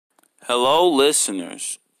Hello,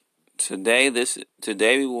 listeners. Today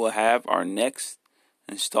we will have our next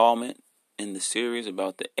installment in the series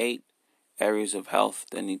about the 8 areas of health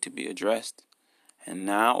that need to be addressed. And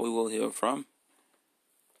now we will hear from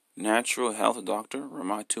natural health doctor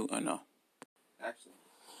Rahmatu Annoh.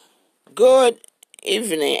 Good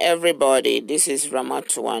evening, everybody. This is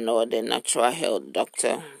Rahmatu Annoh, the natural health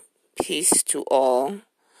doctor. Peace to all.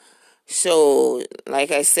 So,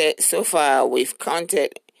 like I said, so far we've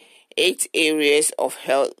counted 8 areas of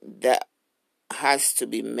health that has to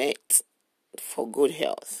be met for good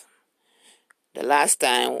health. The last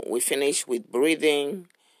time we finished with breathing.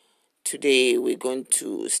 Today we're going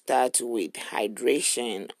to start with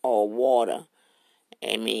hydration or water.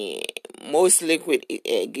 Most liquid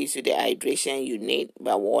gives you the hydration you need,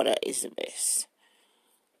 but water is the best.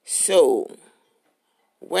 So,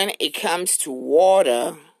 when it comes to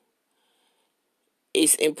water,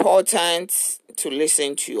 it's important to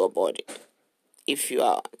listen to your body. If you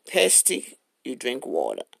are thirsty, you drink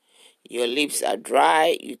water. Your lips are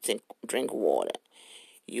dry, you drink water.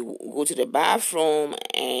 You go to the bathroom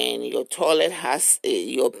and your toilet has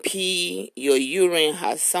your urine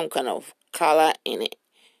has some kind of color in it.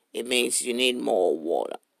 It means you need more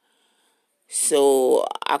water. So,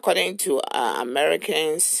 according to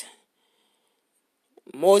Americans,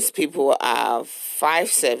 most people are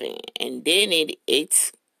 5'7" and they need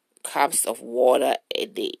 8 cups of water a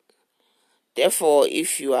day. Therefore,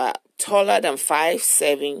 if you are taller than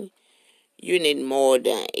 5'7", you need more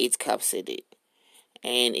than 8 cups a day.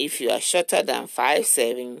 And if you are shorter than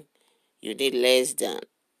 5'7", you need less than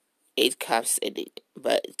 8 cups a day.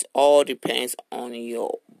 But it all depends on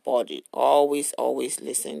your body. Always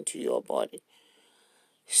listen to your body.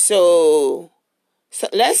 So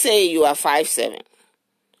let's say you are 5'7",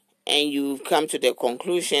 and you've come to the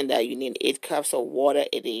conclusion that you need 8 cups of water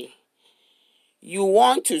a day. You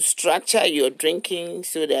want to structure your drinking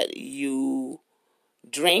so that you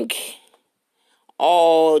drink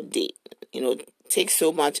all day. Take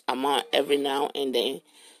so much amount every now and then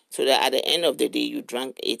so that at the end of the day you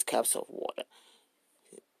drank 8 cups of water.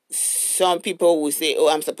 Some people will say,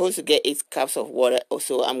 I'm supposed to get 8 cups of water,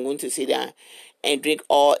 so I'm going to sit down and drink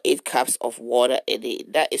all 8 cups of water a day.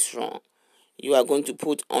 That is wrong. You are going to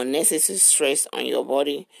put unnecessary stress on your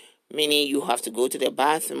body, meaning you have to go to the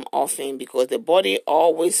bathroom often because the body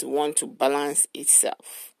always wants to balance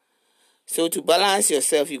itself. So to balance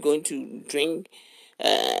yourself, you're going to drink.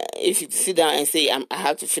 If you sit down and say, I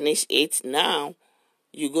have to finish 8 now,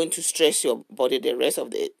 you're going to stress your body the rest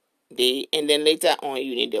of the day, and then later on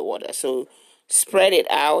you need the water. So spread it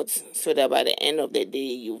out so that by the end of the day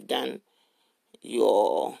you've done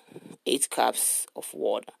your 8 cups of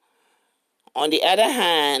water. On the other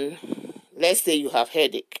hand, let's say you have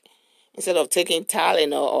headache. Instead of taking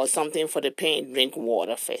Tylenol or something for the pain, drink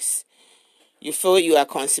water first. You feel you are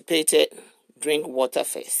constipated, drink water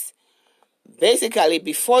first. Basically,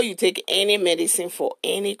 before you take any medicine for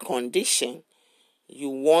any condition, you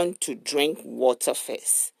want to drink water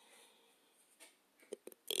first.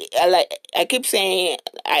 I keep saying,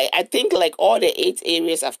 I think like all the 8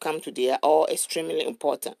 areas I've come to, they are all extremely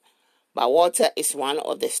important. But water is one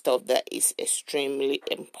of the stuff that is extremely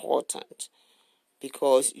important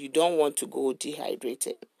because you don't want to go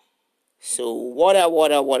dehydrated. So water.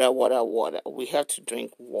 We have to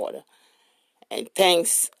drink water. And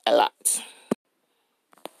thanks a lot.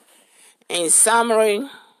 In summary,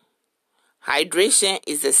 hydration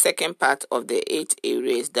is the second part of the 8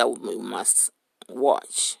 areas that we must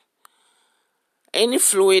watch. Any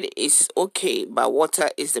fluid is okay, but water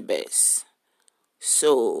is the best.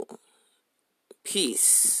 So,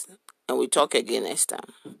 peace. And we talk again next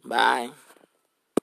time. Bye.